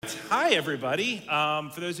Hi, everybody.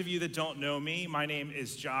 For those of you that don't know me, my name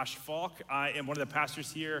is Josh Falk. I am one of the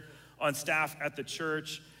pastors here on staff at the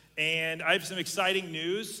church, and I have some exciting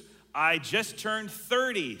news. I just turned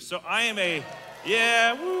 30, so I am a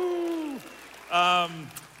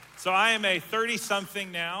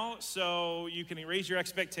 30-something now, so you can raise your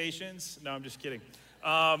expectations. No, I'm just kidding.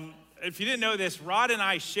 If you didn't know this, Rod and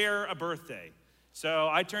I share a birthday. So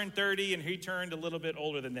I turned 30, and he turned a little bit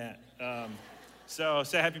older than that. So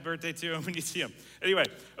say happy birthday to him when you see him. Anyway,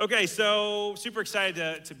 okay, so super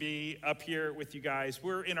excited to be up here with you guys.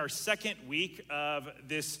 We're in our second week of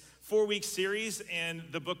this 4-week series in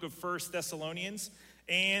the book of 1 Thessalonians.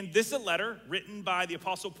 And this is a letter written by the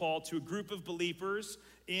Apostle Paul to a group of believers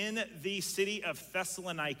in the city of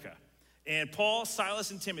Thessalonica. And Paul,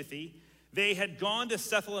 Silas, and Timothy, they had gone to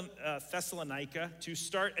Thessalonica to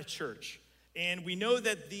start a church. And we know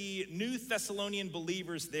that the new Thessalonian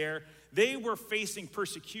believers there, they were facing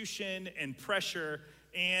persecution and pressure,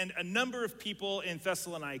 and a number of people in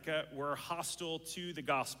Thessalonica were hostile to the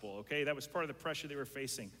gospel, okay? That was part of the pressure they were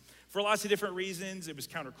facing. For lots of different reasons. It was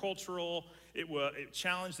countercultural, it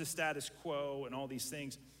challenged the status quo and all these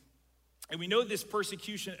things. And we know this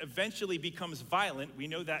persecution eventually becomes violent. We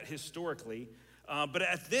know that historically. But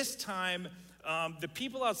at this time, the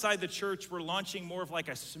people outside the church were launching more of like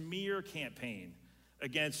a smear campaign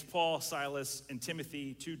against Paul, Silas, and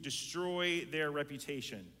Timothy to destroy their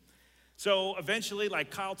reputation. So eventually, like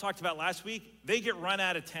Kyle talked about last week, they get run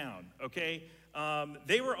out of town, okay?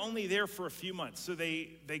 They were only there for a few months. So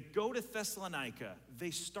they go to Thessalonica. They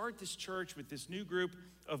start this church with this new group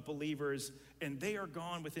of believers, and they are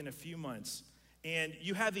gone within a few months. And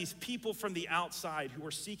you have these people from the outside who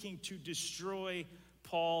are seeking to destroy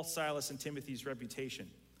Paul, Silas, and Timothy's reputation.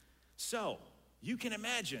 So you can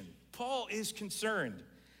imagine, Paul is concerned.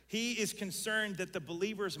 He is concerned that the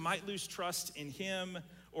believers might lose trust in him,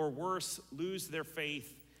 or worse, lose their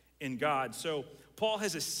faith in God. So Paul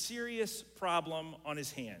has a serious problem on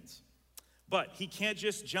his hands. But he can't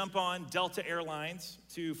just jump on Delta Airlines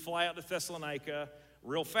to fly out to Thessalonica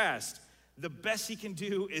real fast. The best he can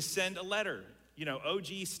do is send a letter,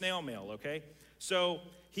 OG snail mail, okay? So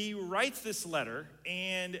he writes this letter,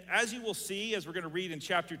 and as you will see, as we're going to read in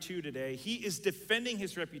chapter 2 today, he is defending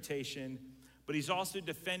his reputation, but he's also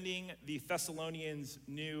defending the Thessalonians'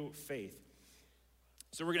 new faith.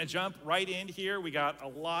 So we're going to jump right in here. We got a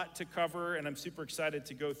lot to cover, and I'm super excited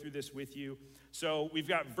to go through this with you. So we've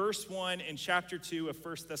got verse 1 in chapter 2 of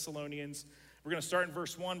 1 Thessalonians. We're going to start in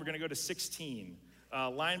verse 1. We're going to go to 16.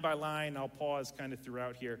 Line by line, I'll pause kind of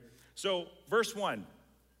throughout here. So verse 1,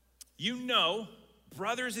 you know,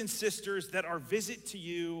 brothers and sisters, that our visit to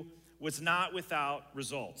you was not without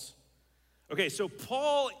results. Okay, so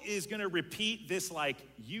Paul is going to repeat this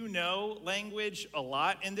language a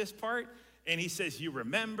lot in this part. And he says, you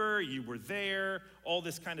remember, you were there, all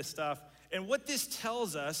this kind of stuff. And what this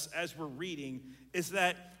tells us as we're reading is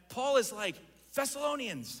that Paul is like,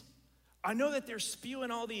 Thessalonians, I know that they're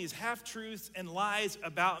spewing all these half-truths and lies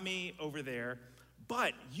about me over there,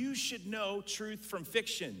 but you should know truth from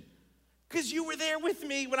fiction. Because you were there with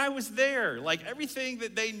me when I was there. Like everything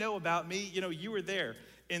that they know about me, you were there.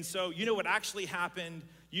 And so you know what actually happened.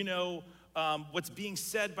 What's being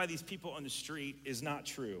said by these people on the street is not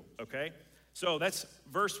true, okay? So that's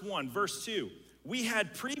verse 1. Verse 2, we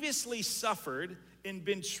had previously suffered and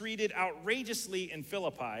been treated outrageously in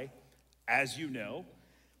Philippi, as you know,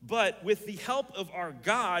 but with the help of our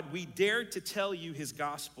God, we dared to tell you his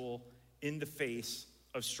gospel in the face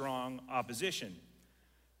of strong opposition.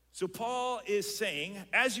 So Paul is saying,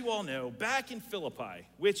 as you all know, back in Philippi,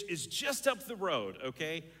 which is just up the road,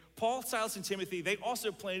 okay? Paul, Silas, and Timothy, they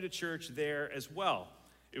also planted a church there as well.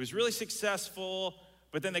 It was really successful,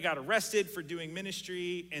 but then they got arrested for doing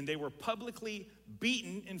ministry, and they were publicly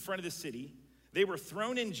beaten in front of the city. They were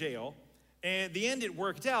thrown in jail, and at the end it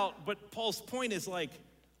worked out, but Paul's point is like,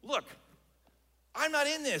 look, I'm not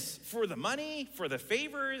in this for the money, for the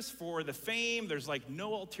favors, for the fame. There's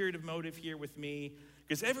no ulterior motive here with me.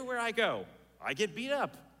 Because everywhere I go, I get beat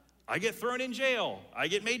up, I get thrown in jail, I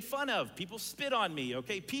get made fun of, people spit on me,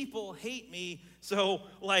 okay? People hate me, so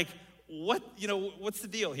what's the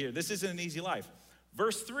deal here? This isn't an easy life.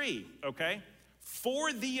 Verse 3, okay?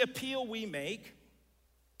 For the appeal we make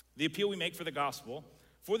for the gospel,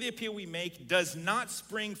 for the appeal we make does not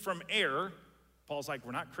spring from error. Paul's like,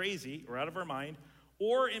 we're not crazy or out of our mind,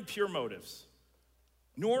 or impure motives,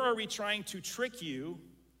 nor are we trying to trick you.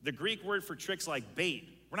 The Greek word for trick's like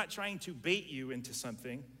bait. We're not trying to bait you into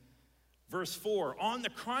something. Verse 4, on the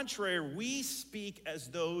contrary, we speak as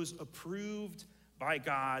those approved by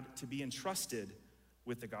God to be entrusted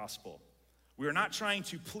with the gospel. We are not trying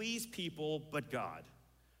to please people, but God,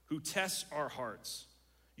 who tests our hearts.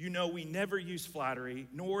 You know we never use flattery,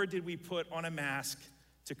 nor did we put on a mask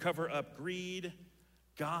to cover up greed.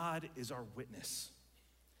 God is our witness.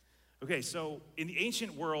 Okay, so in the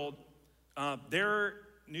ancient world,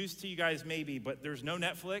 news to you guys maybe, but there's no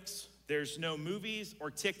Netflix, there's no movies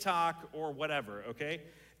or TikTok or whatever, okay?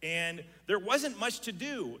 And there wasn't much to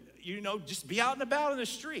do, just be out and about in the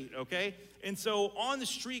street, okay? And so on the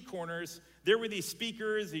street corners, there were these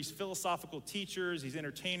speakers, these philosophical teachers, these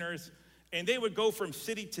entertainers, and they would go from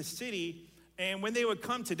city to city, and when they would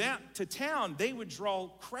come to town, they would draw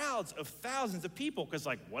crowds of thousands of people, because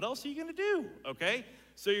what else are you gonna do, okay?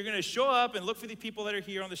 So you're gonna show up and look for the people that are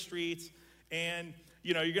here on the streets, and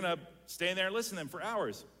you're gonna stand there and listen to them for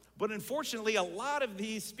hours. But unfortunately, a lot of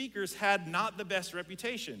these speakers had not the best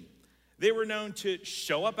reputation. They were known to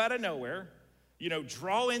show up out of nowhere,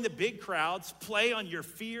 draw in the big crowds, play on your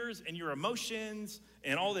fears and your emotions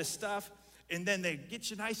and all this stuff, and then they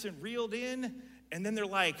get you nice and reeled in, and then they're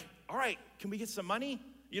like, all right, can we get some money?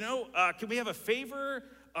 Can we have a favor?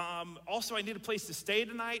 Also, I need a place to stay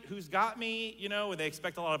tonight. Who's got me? And they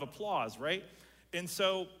expect a lot of applause, right? And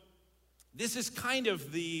so this is kind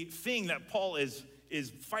of the thing that Paul is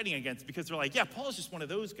fighting against, because they're like, yeah, Paul's just one of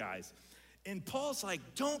those guys. And Paul's like,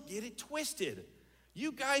 don't get it twisted.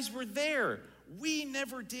 You guys were there. We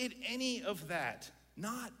never did any of that.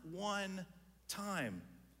 Not one time.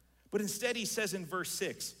 But instead he says in verse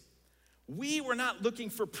 6, we were not looking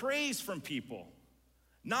for praise from people,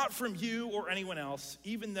 not from you or anyone else,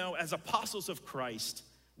 even though as apostles of Christ,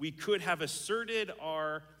 we could have asserted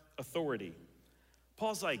our authority.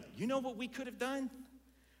 Paul's like, you know what we could have done?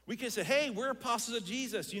 We could have said, hey, we're apostles of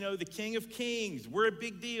Jesus, the King of Kings. We're a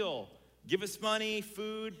big deal. Give us money,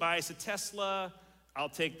 food, buy us a Tesla. I'll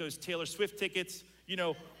take those Taylor Swift tickets,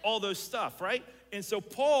 all those stuff, right? And so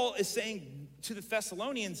Paul is saying to the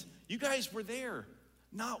Thessalonians, you guys were there.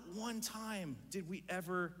 Not one time did we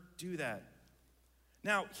ever do that.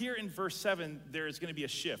 Now, here in verse 7, there is going to be a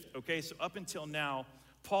shift, okay? So up until now,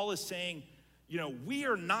 Paul is saying, we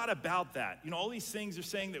are not about that. All these things are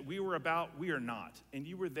saying that we were about, we are not. And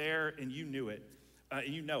you were there and you knew it, and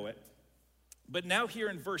you know it. But now here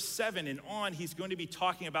in verse 7 and on, he's going to be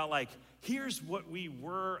talking about here's what we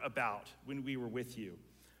were about when we were with you,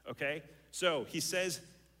 okay? So he says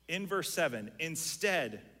in verse 7,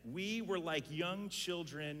 instead, we were like young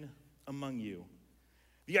children among you.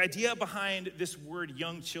 The idea behind this word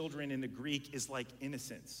young children in the Greek is like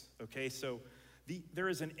innocence, okay? So there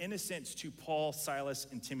is an innocence to Paul, Silas,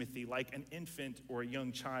 and Timothy, like an infant or a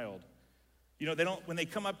young child. When they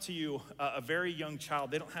come up to you, a very young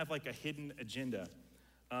child, they don't have a hidden agenda.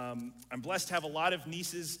 I'm blessed to have a lot of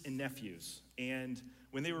nieces and nephews. And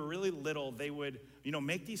when they were really little, they would,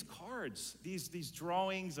 make these cards, these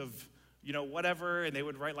drawings of, whatever, and they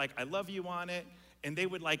would write I love you on it. And they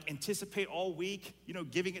would anticipate all week,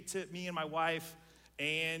 giving it to me and my wife.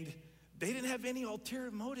 And they didn't have any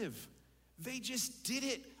ulterior motive. They just did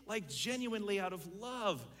it genuinely out of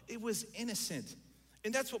love. It was innocent.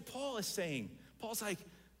 And that's what Paul is saying. Paul's like,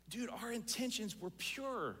 dude, our intentions were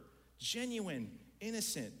pure, genuine,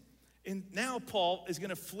 innocent. And now Paul is going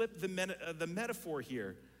to flip the metaphor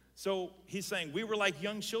here. So he's saying, we were like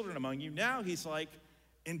young children among you. Now he's like,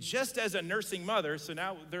 and just as a nursing mother, so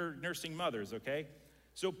now they're nursing mothers, okay?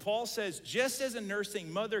 So Paul says, just as a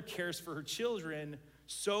nursing mother cares for her children,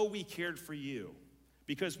 so we cared for you.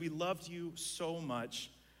 Because we loved you so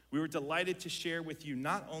much, we were delighted to share with you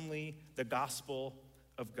not only the gospel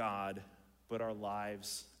of God, but our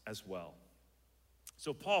lives as well.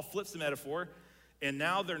 So Paul flips the metaphor, and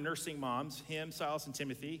now they're nursing moms, him, Silas, and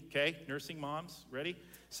Timothy, okay? Nursing moms, ready?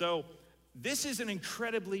 So this is an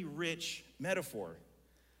incredibly rich metaphor.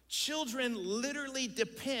 Children literally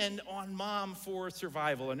depend on mom for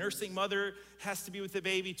survival. A nursing mother has to be with the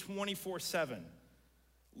baby 24/7.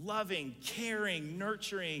 Loving, caring,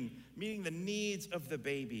 nurturing, meeting the needs of the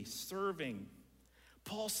baby, serving.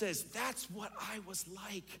 Paul says, that's what I was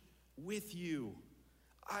like with you.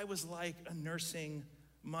 I was like a nursing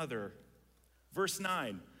mother. Verse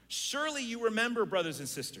 9, surely you remember, brothers and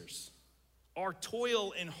sisters, our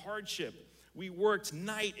toil and hardship. We worked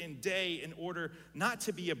night and day in order not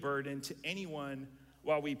to be a burden to anyone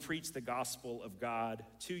while we preach the gospel of God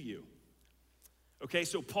to you. Okay,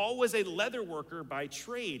 so Paul was a leather worker by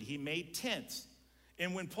trade. He made tents.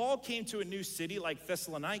 And when Paul came to a new city like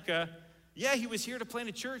Thessalonica, yeah, he was here to plant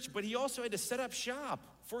a church, but he also had to set up shop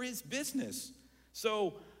for his business.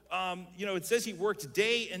 So, it says he worked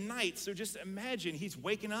day and night. So just imagine he's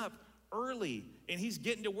waking up early and he's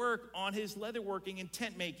getting to work on his leather working and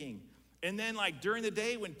tent making. And then during the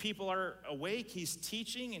day when people are awake, he's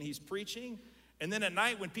teaching and he's preaching. And then at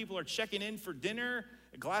night when people are checking in for dinner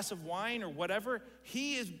a glass of wine or whatever,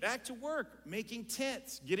 he is back to work, making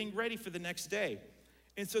tents, getting ready for the next day.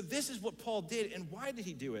 And so this is what Paul did. And why did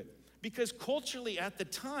he do it? Because culturally at the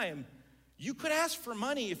time, you could ask for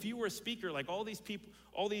money if you were a speaker. Like all these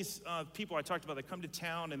people I talked about that come to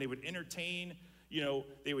town and they would entertain,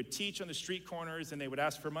 they would teach on the street corners and they would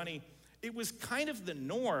ask for money. It was kind of the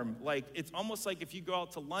norm. Like, it's almost like if you go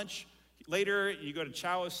out to lunch later, you go to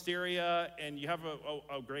Chow Osteria and you have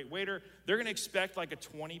a great waiter, they're gonna expect like a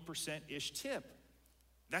 20%-ish tip.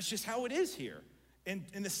 That's just how it is here. And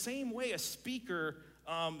in the same way, a speaker,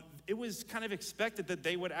 it was kind of expected that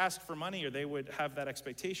they would ask for money or they would have that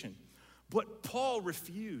expectation. But Paul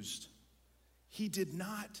refused. He did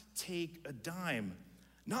not take a dime,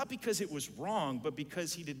 not because it was wrong, but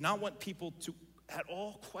because he did not want people to at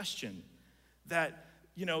all question that,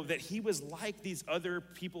 that he was like these other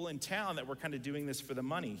people in town that were kind of doing this for the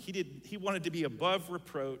money. He wanted to be above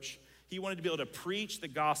reproach. He wanted to be able to preach the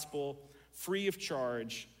gospel free of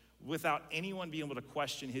charge without anyone being able to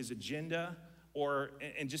question his agenda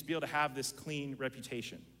and just be able to have this clean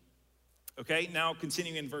reputation. Okay, now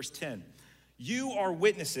continuing in verse 10. You are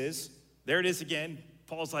witnesses. There it is again.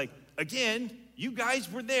 Paul's like, again, you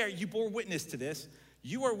guys were there. You bore witness to this.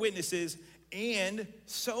 You are witnesses, and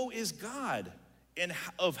so is God, and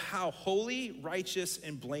of how holy, righteous,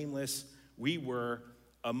 and blameless we were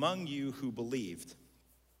among you who believed.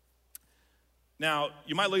 Now,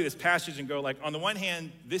 you might look at this passage and go like, on the one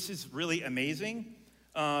hand, this is really amazing.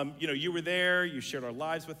 You were there, you shared our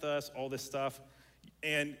lives with us, all this stuff.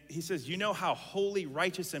 And he says, you know how holy,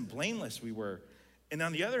 righteous, and blameless we were. And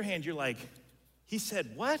on the other hand, you're like, he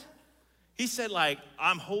said what? He said like,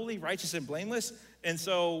 I'm holy, righteous, and blameless. And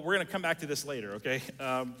so we're gonna come back to this later, okay?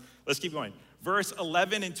 Let's keep going. Verse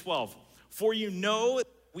 11 and 12. For you know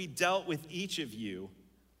we dealt with each of you,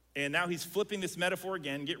 and now he's flipping this metaphor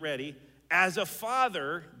again, get ready, as a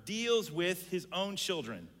father deals with his own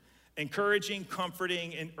children, encouraging,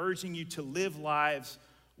 comforting, and urging you to live lives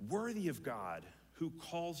worthy of God, who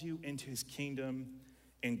calls you into his kingdom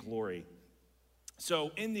and glory.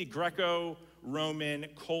 So in the Greco-Roman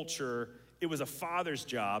culture, it was a father's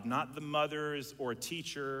job, not the mother's or a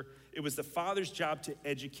teacher. It was the father's job to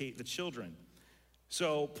educate the children.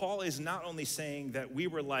 So Paul is not only saying that we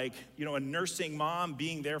were like, a nursing mom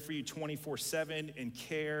being there for you 24/7 in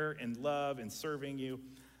care and love and serving you,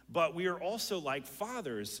 but we are also like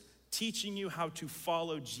fathers teaching you how to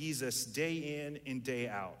follow Jesus day in and day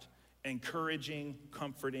out, encouraging,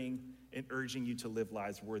 comforting, and urging you to live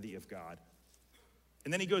lives worthy of God.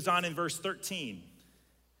 And then he goes on in verse 13.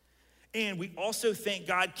 And we also thank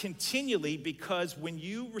God continually because when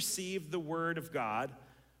you receive the word of God,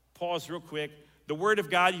 pause real quick, the word of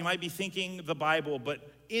God, you might be thinking the Bible, but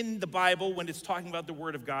in the Bible, when it's talking about the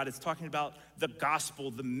word of God, it's talking about the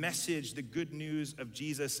gospel, the message, the good news of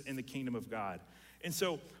Jesus and the kingdom of God. And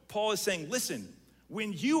so Paul is saying, listen,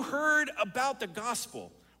 when you heard about the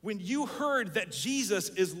gospel, when you heard that Jesus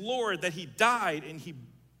is Lord, that he died and he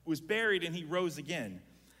was buried and he rose again,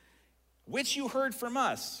 which you heard from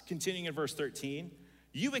us, continuing in verse 13,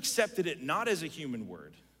 you accepted it not as a human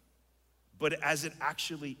word, but as it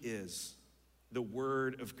actually is, the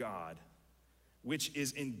word of God, which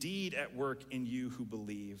is indeed at work in you who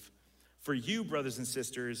believe. For you, brothers and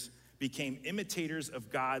sisters, became imitators of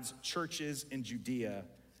God's churches in Judea,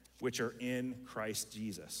 which are in Christ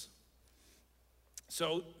Jesus.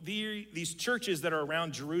 So these churches that are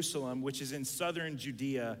around Jerusalem, which is in southern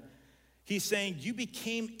Judea, he's saying you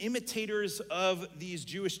became imitators of these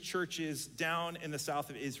Jewish churches down in the south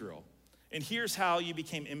of Israel. And here's how you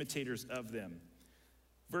became imitators of them.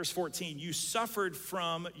 Verse 14, you suffered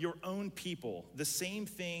from your own people, the same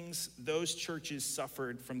things those churches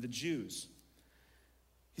suffered from the Jews.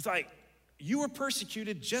 He's like, you were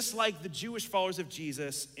persecuted just like the Jewish followers of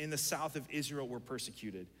Jesus in the south of Israel were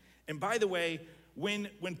persecuted. And by the way, when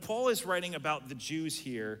Paul is writing about the Jews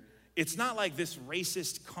here, it's not like this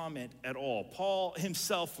racist comment at all. Paul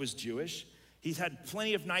himself was Jewish. He's had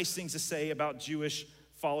plenty of nice things to say about Jewish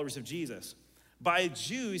followers of Jesus. By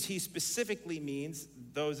Jews, he specifically means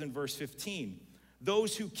those in verse 15.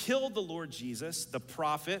 Those who killed the Lord Jesus, the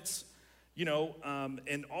prophets,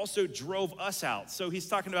 and also drove us out. So he's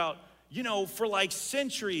talking about, for like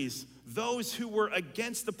centuries, those who were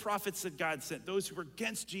against the prophets that God sent, those who were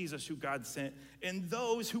against Jesus who God sent, and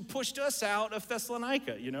those who pushed us out of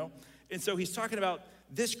Thessalonica, And so he's talking about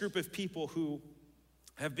this group of people who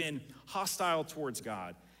have been hostile towards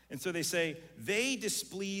God. And so they say, they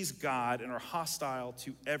displease God and are hostile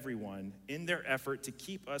to everyone in their effort to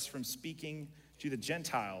keep us from speaking to the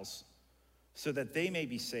Gentiles so that they may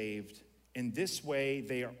be saved. In this way,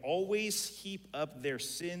 they always heap up their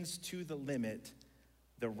sins to the limit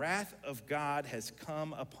the wrath of God has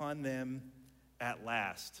come upon them at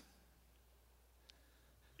last.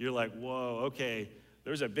 You're like, whoa, okay,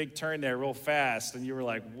 there's a big turn there real fast. And you were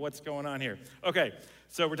like, what's going on here? Okay,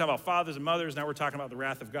 so we're talking about fathers and mothers. Now we're talking about the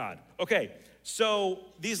wrath of God. Okay, so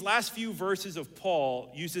these last few verses of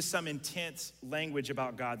Paul uses some intense language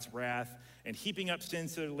about God's wrath and heaping up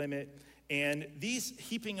sins to their limit. And this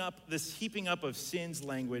heaping up of sins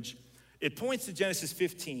language, it points to Genesis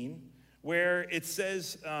 15, where it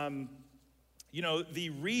says, the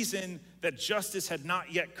reason that justice had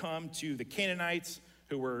not yet come to the Canaanites,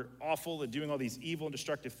 who were awful and doing all these evil and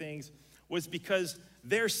destructive things, was because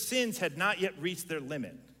their sins had not yet reached their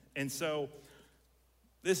limit. And so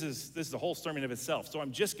this is a whole sermon of itself. So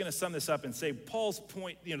I'm just going to sum this up and say Paul's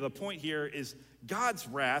point, the point here is God's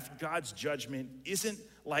wrath, God's judgment isn't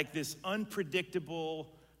like this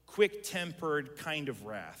unpredictable, quick-tempered kind of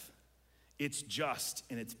wrath. It's just,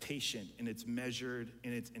 and it's patient, and it's measured,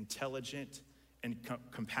 and it's intelligent and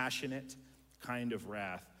compassionate kind of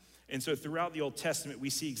wrath. And so throughout the Old Testament, we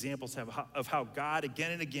see examples of how God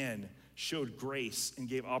again and again showed grace and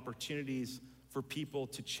gave opportunities for people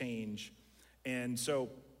to change. And so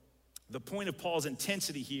the point of Paul's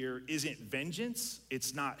intensity here isn't vengeance.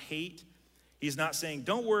 It's not hate. He's not saying,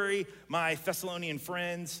 don't worry, my Thessalonian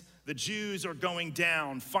friends, the Jews are going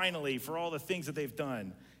down finally for all the things that they've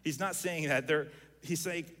done. He's not saying that. He's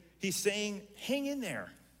saying, hang in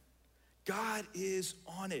there. God is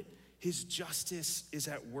on it. His justice is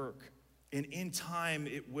at work, and in time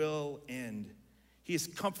it will end. He is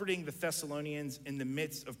comforting the Thessalonians in the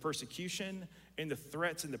midst of persecution and the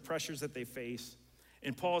threats and the pressures that they face.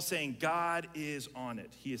 And Paul is saying God is on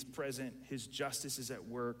it. He is present. His justice is at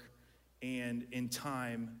work, and in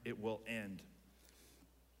time it will end.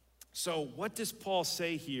 So what does Paul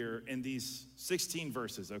say here in these 16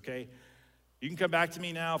 verses, okay? You can come back to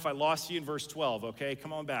me now if I lost you in verse 12, okay?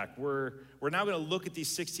 Come on back. We're now going to look at these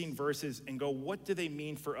 16 verses and go, what do they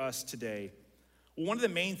mean for us today? Well, one of the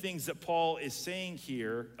main things that Paul is saying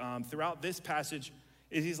here throughout this passage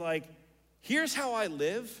is he's like, here's how I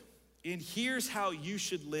live, and here's how you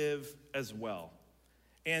should live as well.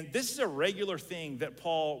 And this is a regular thing that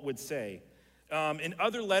Paul would say. In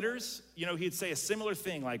other letters, he'd say a similar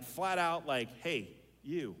thing, like flat out, like, hey,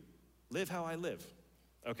 you, live how I live,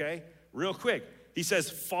 okay? Real quick, he says,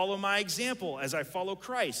 follow my example as I follow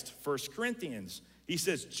Christ, 1 Corinthians. He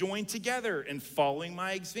says, join together in following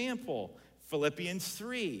my example, Philippians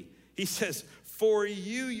 3. He says, for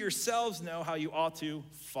you yourselves know how you ought to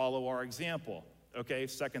follow our example, okay,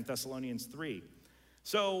 2 Thessalonians 3.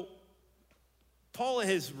 So Paul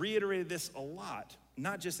has reiterated this a lot,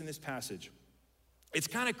 not just in this passage. It's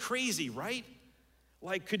kind of crazy, right?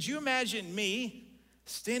 Like, could you imagine me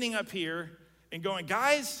standing up here and going,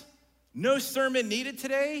 guys, no sermon needed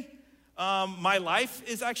today. My life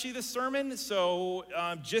is actually the sermon, so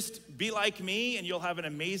just be like me and you'll have an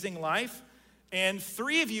amazing life. And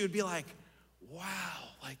 3 of you would be like, wow,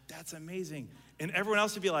 like that's amazing. And everyone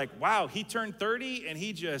else would be like, wow, he turned 30 and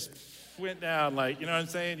he just went down, like, you know what I'm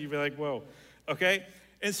saying? You'd be like, whoa, okay?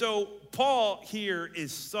 And so Paul here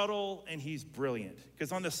is subtle and he's brilliant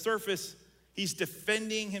because on the surface, he's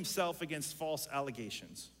defending himself against false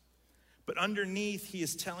allegations. But underneath, he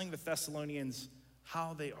is telling the Thessalonians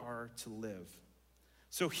how they are to live.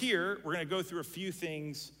 So here, we're going to go through a few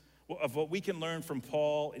things of what we can learn from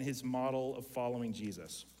Paul and his model of following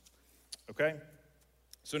Jesus. Okay?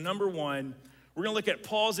 So number one, we're going to look at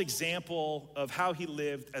Paul's example of how he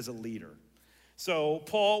lived as a leader. So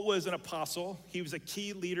Paul was an apostle. He was a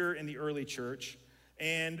key leader in the early church.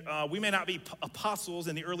 And we may not be apostles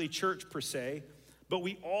in the early church per se, but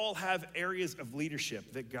we all have areas of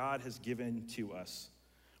leadership that God has given to us.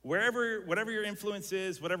 Whatever your influence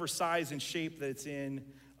is, whatever size and shape that it's in,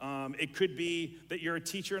 it could be that you're a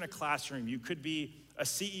teacher in a classroom. You could be a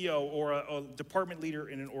CEO or a department leader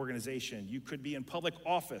in an organization. You could be in public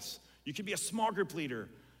office. You could be a small group leader.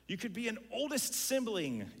 You could be an oldest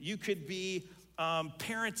sibling. You could be a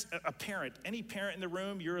parent. Any parent in the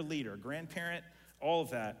room, you're a leader. Grandparent, all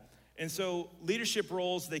of that. And so leadership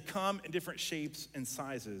roles, they come in different shapes and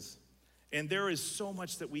sizes. And there is so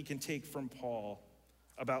much that we can take from Paul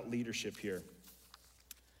about leadership here.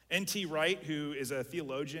 N.T. Wright, who is a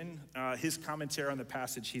theologian, his commentary on the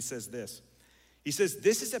passage, he says this. He says,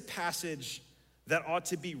 this is a passage that ought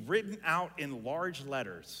to be written out in large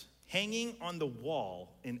letters, hanging on the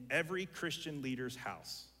wall in every Christian leader's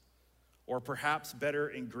house, or perhaps better,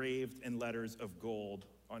 engraved in letters of gold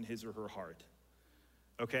on his or her heart.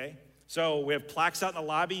 Okay? So we have plaques out in the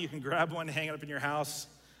lobby. You can grab one and hang it up in your house.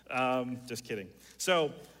 Just kidding.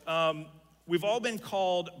 So we've all been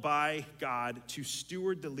called by God to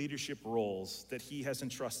steward the leadership roles that he has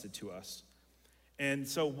entrusted to us. And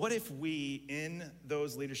so what if we, in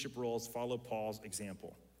those leadership roles, follow Paul's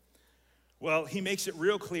example? Well, he makes it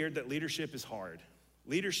real clear that leadership is hard.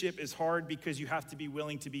 Leadership is hard because you have to be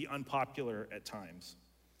willing to be unpopular at times.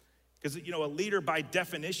 Because, a leader by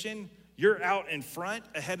definition, you're out in front,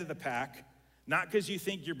 ahead of the pack, not because you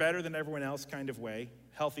think you're better than everyone else kind of way,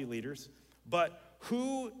 healthy leaders, but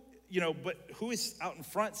who is out in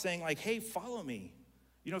front saying like, hey, follow me?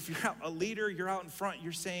 If you're a leader, you're out in front,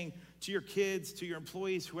 you're saying to your kids, to your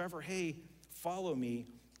employees, whoever, hey, follow me.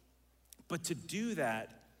 But to do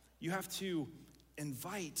that, you have to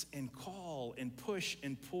invite and call and push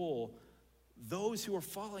and pull those who are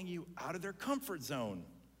following you out of their comfort zone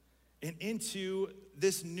and into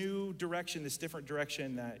this new direction, this different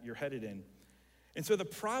direction that you're headed in. And so the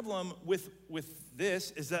problem with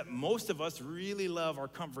this is that most of us really love our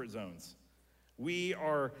comfort zones. We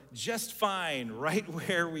are just fine right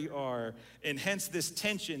where we are, and hence this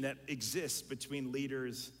tension that exists between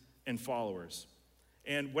leaders and followers.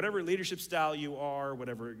 And whatever leadership style you are,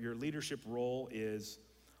 whatever your leadership role is,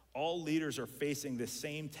 all leaders are facing the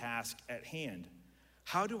same task at hand.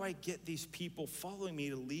 How do I get these people following me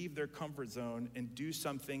to leave their comfort zone and do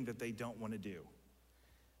something that they don't want to do?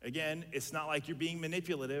 Again, it's not like you're being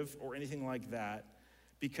manipulative or anything like that,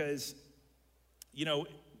 because,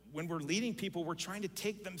 when we're leading people, we're trying to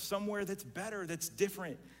take them somewhere that's better, that's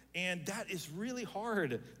different. And that is really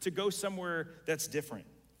hard to go somewhere that's different.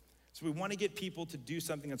 So we want to get people to do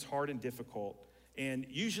something that's hard and difficult. And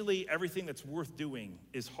usually everything that's worth doing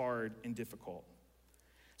is hard and difficult.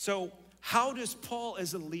 So how does Paul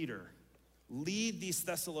as a leader lead these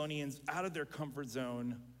Thessalonians out of their comfort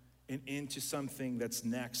zone and into something that's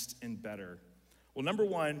next and better? Well, number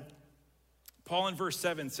one, Paul in verse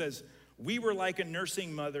 7 says, we were like a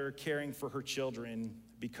nursing mother caring for her children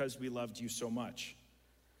because we loved you so much.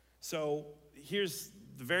 So here's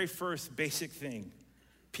the very first basic thing.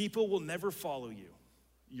 People will never follow you.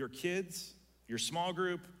 Your kids, your small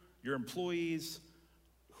group, your employees,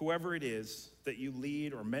 whoever it is that you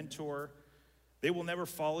lead or mentor, they will never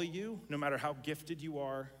follow you, no matter how gifted you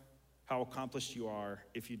are, how accomplished you are,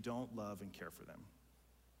 if you don't love and care for them.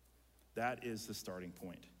 That is the starting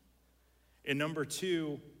point. And number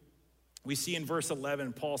two, we see in verse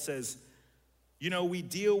 11, Paul says, we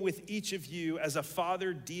deal with each of you as a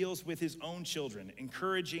father deals with his own children,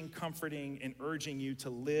 encouraging, comforting, and urging you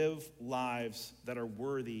to live lives that are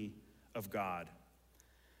worthy of God.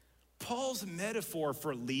 Paul's metaphor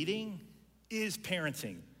for leading is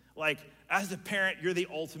parenting. Like, as a parent, you're the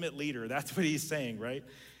ultimate leader. That's what he's saying, right?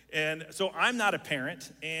 And so I'm not a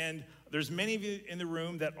parent, and there's many of you in the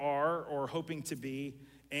room that are or hoping to be.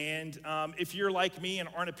 And if you're like me and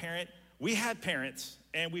aren't a parent, we had parents,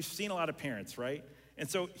 and we've seen a lot of parents, right? And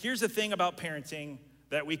so here's the thing about parenting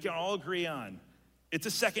that we can all agree on. It's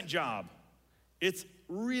a second job. It's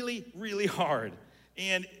really, really hard.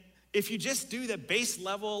 And if you just do the base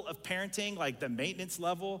level of parenting, like the maintenance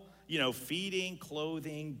level, feeding,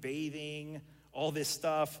 clothing, bathing, all this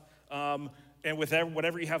stuff, and with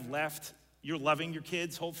whatever you have left, you're loving your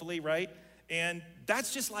kids, hopefully, right? And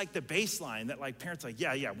that's just like the baseline that like parents are like,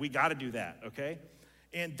 yeah, we gotta do that, okay?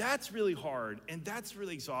 And that's really hard, and that's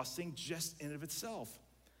really exhausting just in and of itself.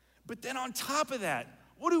 But then on top of that,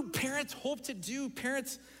 what do parents hope to do?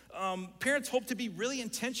 Parents hope to be really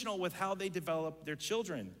intentional with how they develop their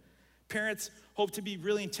children. Parents hope to be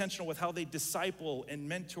really intentional with how they disciple and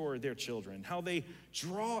mentor their children, how they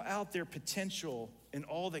draw out their potential in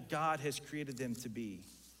all that God has created them to be.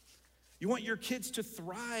 You want your kids to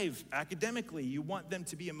thrive academically. You want them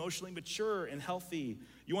to be emotionally mature and healthy.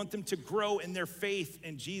 You want them to grow in their faith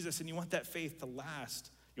in Jesus, and you want that faith to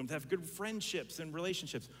last. You want to have good friendships and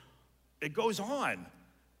relationships. It goes on.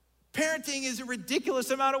 Parenting is a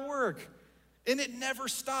ridiculous amount of work, and it never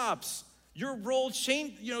stops. Your role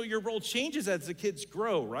changes as the kids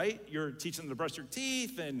grow, right? You're teaching them to brush their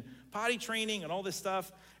teeth and potty training and all this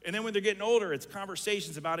stuff. And then when they're getting older, it's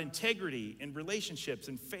conversations about integrity and relationships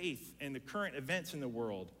and faith and the current events in the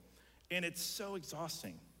world. And it's so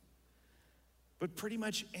exhausting. But pretty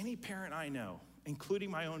much any parent I know, including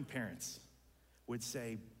my own parents, would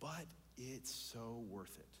say, but it's so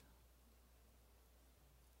worth it.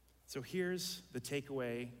 So here's the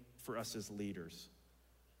takeaway for us as leaders.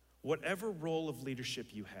 Whatever role of leadership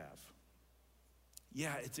you have,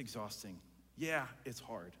 yeah, it's exhausting. Yeah, it's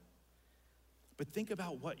hard. But think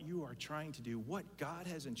about what you are trying to do, what God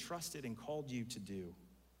has entrusted and called you to do.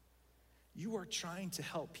 You are trying to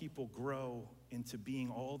help people grow into being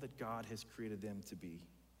all that God has created them to be.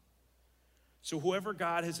 So whoever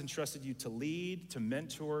God has entrusted you to lead, to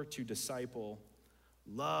mentor, to disciple,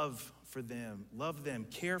 love them,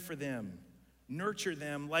 care for them, nurture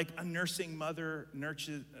them like a nursing mother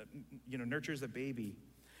nurtures a baby,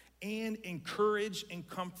 and encourage and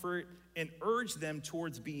comfort and urge them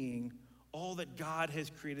towards being all that God has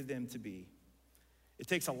created them to be. It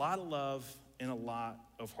takes a lot of love and a lot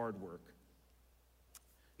of hard work.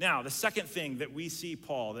 Now, the second thing that we see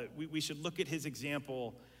Paul, that we should look at his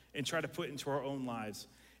example and try to put into our own lives,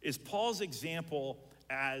 is Paul's example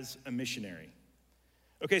as a missionary.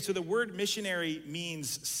 Okay, so the word missionary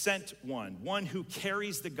means sent one who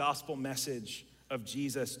carries the gospel message of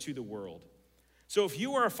Jesus to the world. So if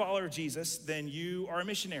you are a follower of Jesus, then you are a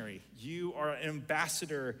missionary. You are an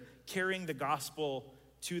ambassador carrying the gospel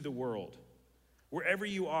to the world. Wherever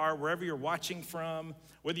you are, wherever you're watching from,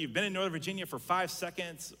 whether you've been in Northern Virginia for 5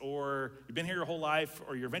 seconds, or you've been here your whole life,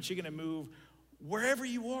 or you're eventually gonna move, wherever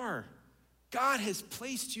you are, God has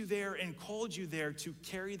placed you there and called you there to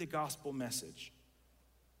carry the gospel message.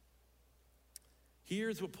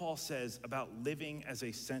 Here's what Paul says about living as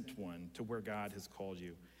a sent one to where God has called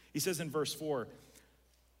you. He says in verse 4,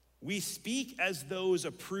 we speak as those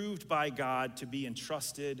approved by God to be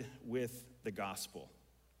entrusted with the gospel.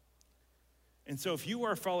 And so if you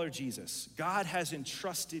are a follower of Jesus, God has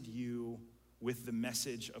entrusted you with the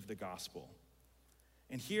message of the gospel.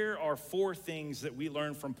 And here are 4 things that we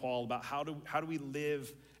learn from Paul about how do we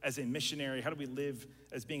live as a missionary, how do we live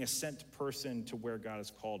as being a sent person to where God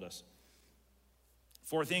has called us.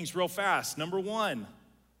 4 things real fast. Number 1,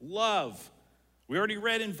 love. We already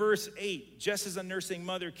read in verse 8, just as a nursing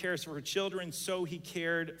mother cares for her children, so he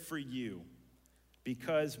cared for you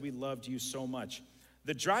because we loved you so much.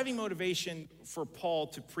 The driving motivation for Paul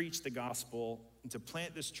to preach the gospel and to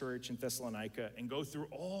plant this church in Thessalonica and go through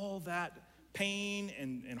all that pain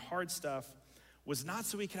and hard stuff was not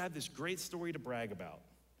so he could have this great story to brag about.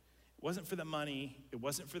 It wasn't for the money. It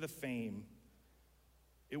wasn't for the fame.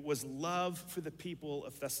 It was love for the people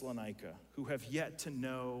of Thessalonica who have yet to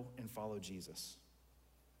know and follow Jesus.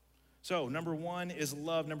 So, number 1 is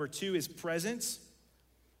love. Number 2 is presence.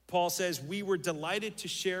 Paul says, we were delighted to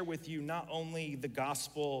share with you not only the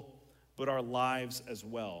gospel, but our lives as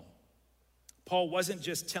well. Paul wasn't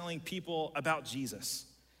just telling people about Jesus.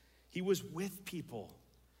 He was with people.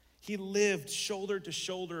 He lived shoulder to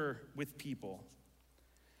shoulder with people.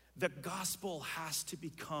 The gospel has to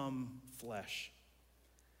become flesh.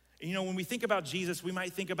 You know, when we think about Jesus, we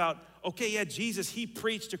might think about, okay, yeah, Jesus, he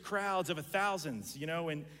preached to crowds of thousands,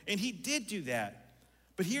 and he did do that.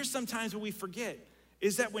 But here's sometimes what we forget,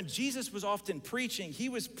 is that when Jesus was often preaching, he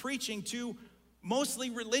was preaching to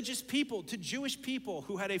mostly religious people, to Jewish people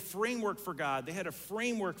who had a framework for God. They had a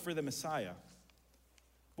framework for the Messiah.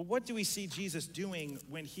 But what do we see Jesus doing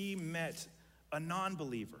when he met a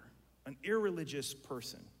non-believer, an irreligious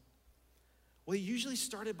person? Well, he usually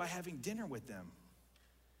started by having dinner with them,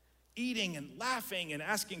 eating and laughing and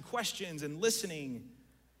asking questions and listening.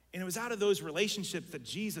 And it was out of those relationships that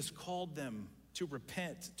Jesus called them to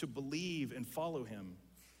repent, to believe and follow him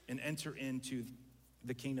and enter into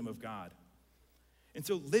the kingdom of God. And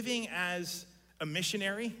so living as a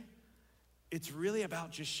missionary, it's really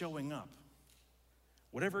about just showing up.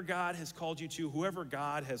 Whatever God has called you to, whoever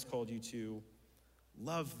God has called you to,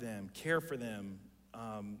 love them, care for them,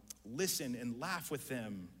 listen and laugh with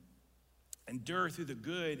them, endure through the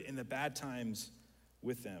good and the bad times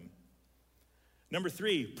with them. Number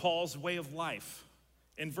 3, Paul's way of life.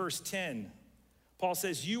 In verse 10, Paul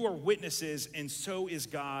says, you are witnesses, and so is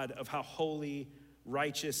God, of how holy,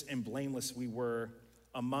 righteous, and blameless we were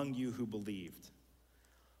among you who believed.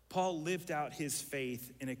 Paul lived out his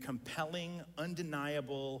faith in a compelling,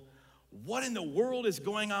 undeniable, what in the world is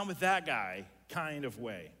going on with that guy kind of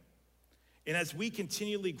way. And as we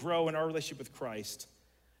continually grow in our relationship with Christ,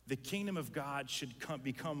 the kingdom of God should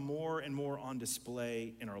become more and more on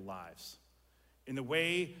display in our lives. In the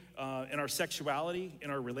way, in our sexuality, in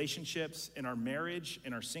our relationships, in our marriage,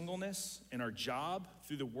 in our singleness, in our job,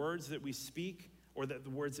 through the words that we speak or the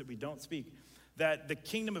words that we don't speak, that the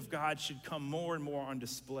kingdom of God should come more and more on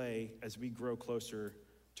display as we grow closer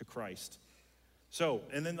to Christ. So,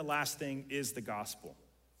 and then the last thing is the gospel.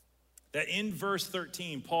 That in verse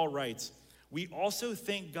 13, Paul writes, we also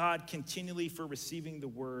thank God continually for receiving the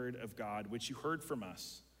word of God, which you heard from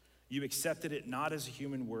us. You accepted it not as a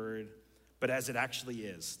human word, but as it actually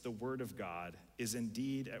is. The word of God is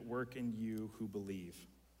indeed at work in you who believe.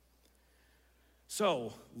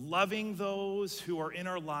 So, loving those who are in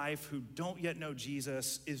our life who don't yet know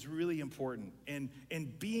Jesus is really important. And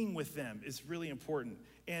being with them is really important.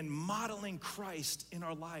 And modeling Christ in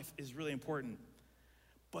our life is really important.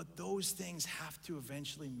 But those things have to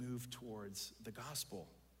eventually move towards the gospel.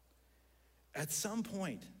 At some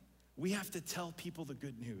point, we have to tell people the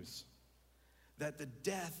good news that the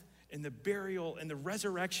death and the burial and the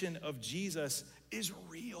resurrection of Jesus is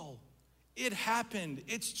real. It happened,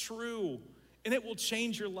 it's true, and it will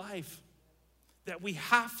change your life. That we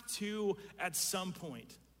have to, at some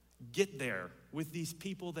point, get there with these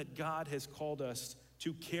people that God has called us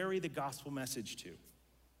to carry the gospel message to.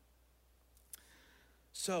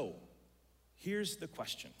 So, here's the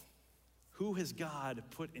question. Who has God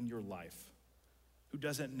put in your life who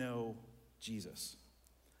doesn't know Jesus?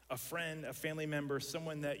 A friend, a family member,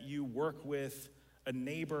 someone that you work with, a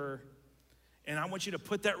neighbor. And I want you to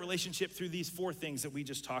put that relationship through these 4 things that we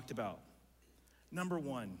just talked about. Number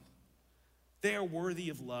 1, they are worthy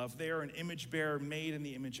of love. They are an image bearer made in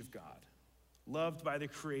the image of God, loved by the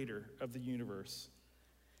creator of the universe.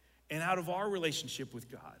 And out of our relationship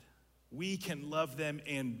with God, we can love them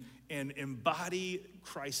and embody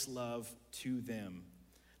Christ's love to them.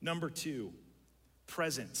 Number 2,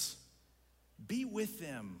 presence. Be with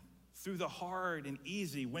them through the hard and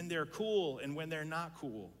easy, when they're cool and when they're not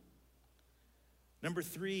cool. Number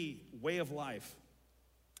 3, way of life.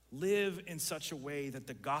 Live in such a way that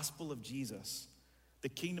the gospel of Jesus, the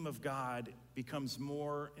kingdom of God, becomes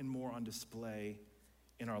more and more on display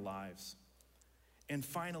in our lives. And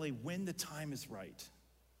finally, when the time is right,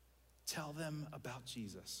 tell them about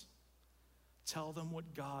Jesus. Tell them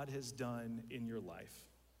what God has done in your life.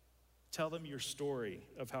 Tell them your story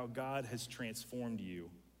of how God has transformed you.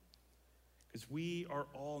 Because we are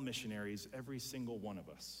all missionaries, every single one of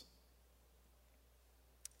us.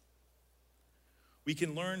 We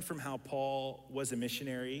can learn from how Paul was a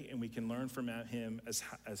missionary, and we can learn from him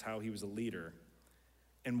as how he was a leader.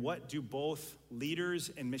 And what do both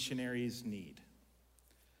leaders and missionaries need?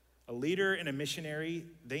 A leader and a missionary,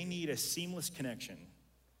 they need a seamless connection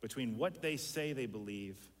between what they say they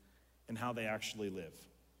believe and how they actually live.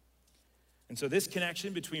 And so this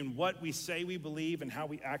connection between what we say we believe and how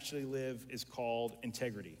we actually live is called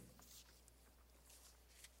integrity.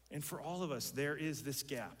 And for all of us, there is this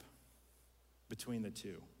gap between the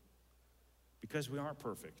two, because we aren't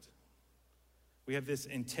perfect. We have this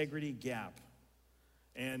integrity gap.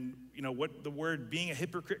 And you know what the word being a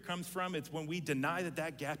hypocrite comes from? It's when we deny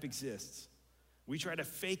that gap exists. We try to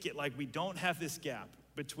fake it like we don't have this gap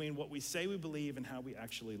between what we say we believe and how we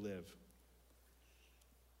actually live.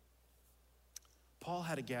 Paul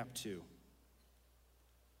had a gap too.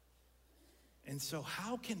 And so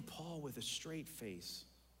how can Paul, with a straight face,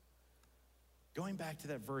 going back to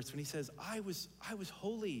that verse when he says, I was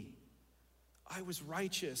holy, I was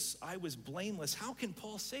righteous, I was blameless. How can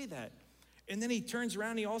Paul say that? And then he turns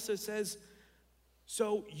around and he also says,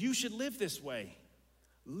 so you should live this way.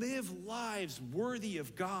 Live lives worthy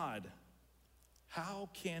of God. How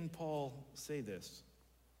can Paul say this?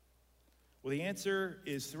 Well, the answer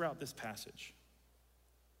is throughout this passage.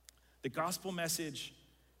 The gospel message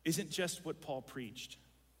isn't just what Paul preached.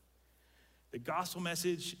 The gospel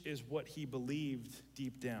message is what he believed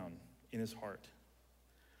deep down in his heart.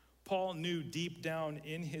 Paul knew deep down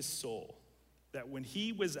in his soul that when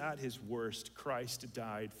he was at his worst, Christ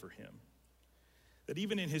died for him. That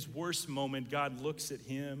even in his worst moment, God looks at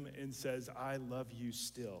him and says, I love you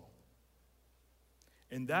still.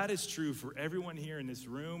 And that is true for everyone here in this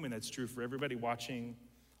room, and that's true for everybody watching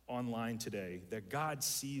online today, that God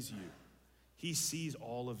sees you. He sees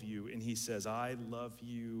all of you, and he says, I love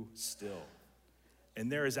you still.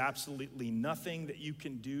 And there is absolutely nothing that you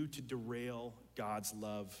can do to derail God's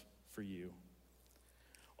love for you.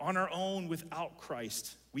 On our own, without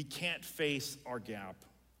Christ, we can't face our gap.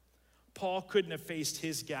 Paul couldn't have faced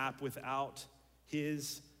his gap without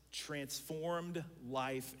his transformed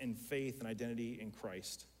life and faith and identity in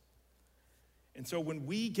Christ. And so when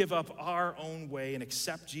we give up our own way and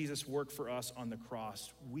accept Jesus' work for us on the cross,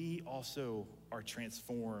 we also are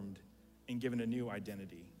transformed and given a new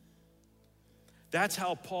identity. That's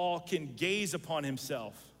how Paul can gaze upon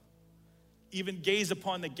himself, even gaze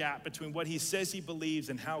upon the gap between what he says he believes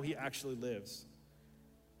and how he actually lives,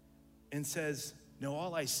 and says, no,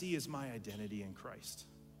 all I see is my identity in Christ.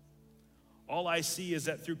 All I see is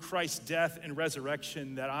that through Christ's death and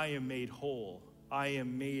resurrection that I am made whole, I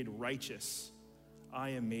am made righteous, I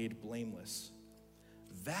am made blameless.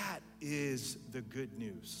 That is the good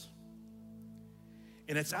news.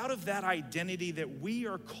 And it's out of that identity that we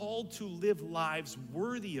are called to live lives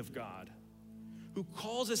worthy of God, who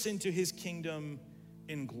calls us into his kingdom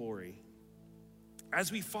in glory.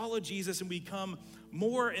 As we follow Jesus and become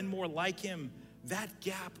more and more like him, that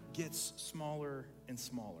gap gets smaller and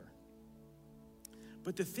smaller.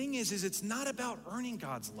 But the thing is it's not about earning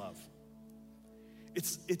God's love.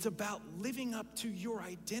 It's about living up to your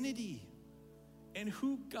identity and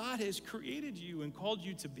who God has created you and called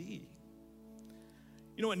you to be.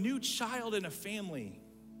 You know, a new child in a family,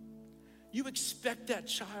 you expect that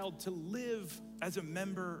child to live as a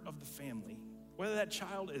member of the family, whether that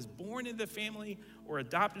child is born into the family or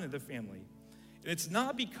adopted into the family. And it's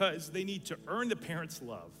not because they need to earn the parents'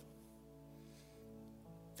 love.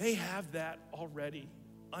 They have that already,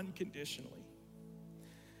 unconditionally.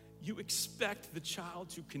 You expect the child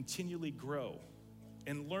to continually grow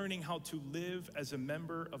in learning how to live as a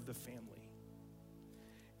member of the family.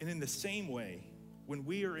 And in the same way, when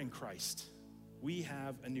we are in Christ, we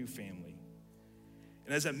have a new family.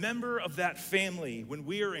 And as a member of that family, when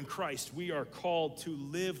we are in Christ, we are called to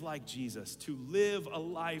live like Jesus, to live a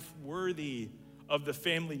life worthy of the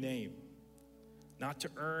family name, not to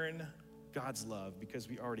earn God's love because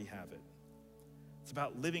we already have it. It's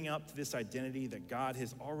about living up to this identity that God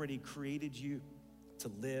has already created you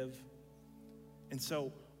to live. And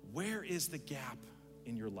so, where is the gap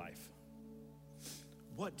in your life?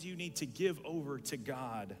 What do you need to give over to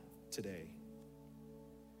God today?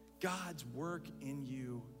 God's work in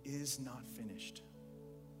you is not finished.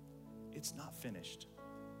 It's not finished.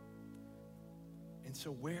 And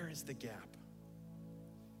so where is the gap?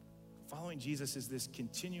 Following Jesus is this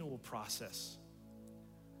continual process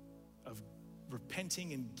of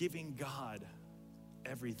repenting and giving God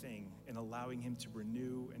everything and allowing him to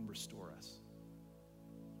renew and restore us.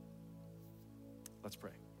 Let's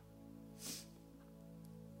pray.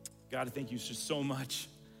 God, I thank you just so much,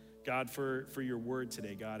 God, for your word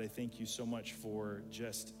today. God, I thank you so much for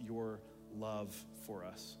just your love for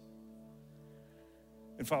us.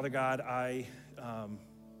 And Father God, I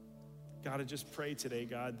just pray today,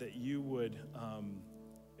 God, that you would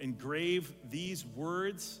engrave these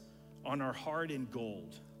words on our heart in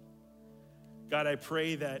gold. God, I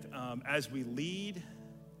pray that as we lead,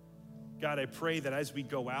 God, I pray that as we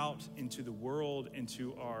go out into the world,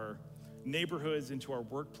 into our neighborhoods, into our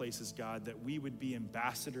workplaces, God, that we would be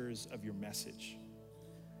ambassadors of your message.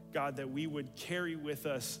 God, that we would carry with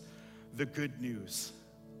us the good news.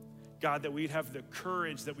 God, that we'd have the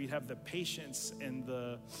courage, that we'd have the patience and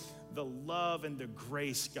the love and the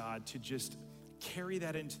grace, God, to just carry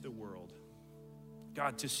that into the world.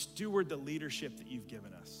 God, to steward the leadership that you've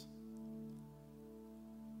given us.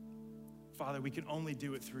 Father, we can only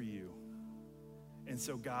do it through you. And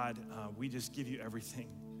so, God, we just give you everything.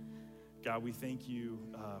 God, we thank you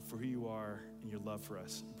for who you are and your love for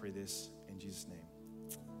us. I pray this in Jesus' name.